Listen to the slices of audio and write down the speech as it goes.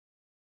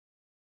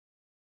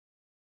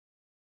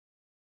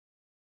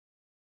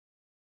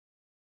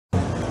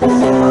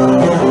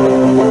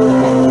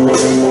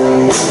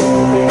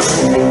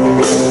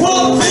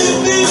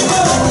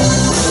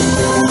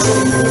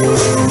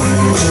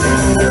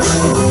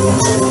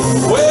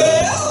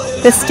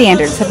The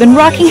Standards have been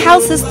rocking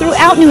houses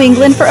throughout New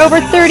England for over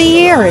 30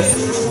 years.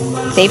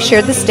 They've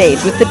shared the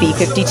stage with the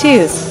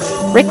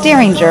B-52s, Rick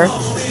Derringer,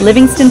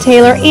 Livingston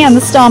Taylor, and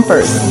the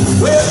Stompers.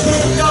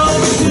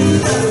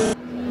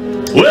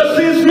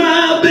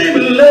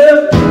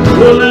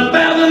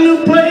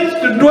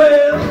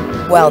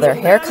 While their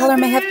hair color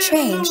may have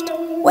changed,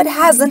 what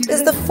hasn't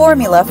is the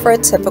formula for a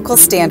typical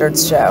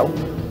Standards show.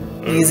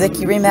 Music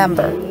you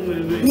remember.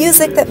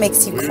 Music that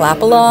makes you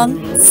clap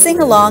along, sing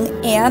along,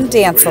 and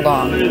dance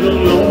along.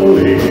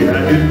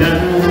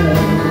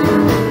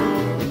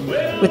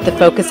 With the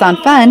focus on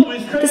fun,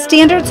 the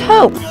Standards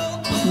hope,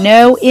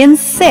 no,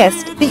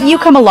 insist that you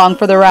come along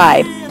for the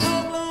ride.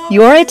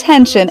 Your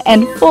attention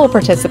and full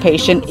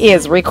participation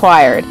is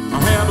required.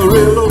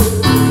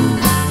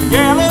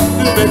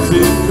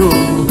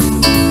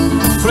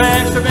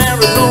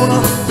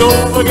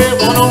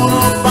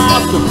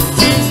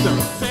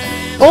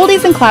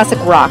 Oldies and classic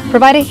rock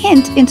provide a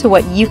hint into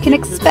what you can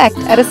expect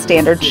at a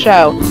Standards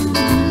show.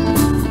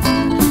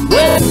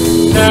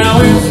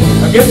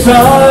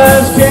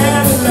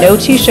 No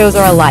two shows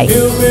are alike,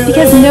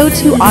 because no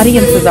two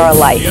audiences are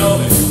alike.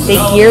 They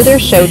gear their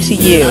show to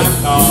you.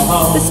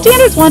 The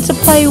Standards want to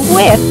play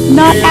with,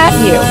 not at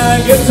you.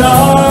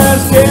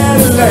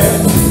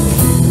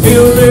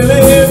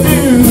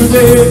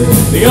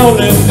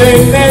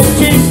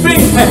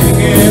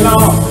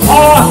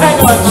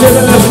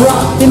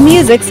 The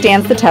music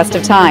stands the test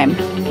of time.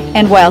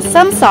 And while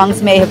some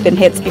songs may have been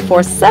hits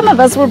before some of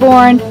us were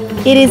born,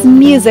 it is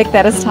music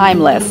that is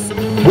timeless.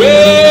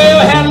 Well,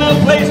 I had a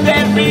little place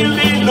that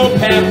really looked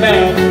half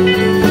bad.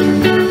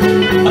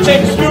 I'll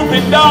take a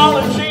stupid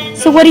dollar.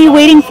 So what are you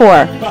waiting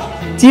for?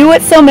 Do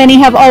what so many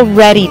have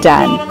already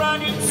done.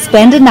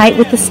 Spend a night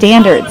with the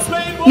Standards.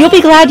 You'll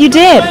be glad you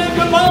did.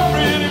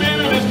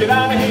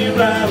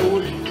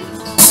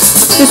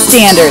 The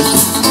Standards,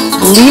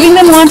 leaving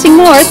them wanting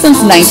more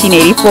since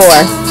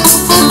 1984.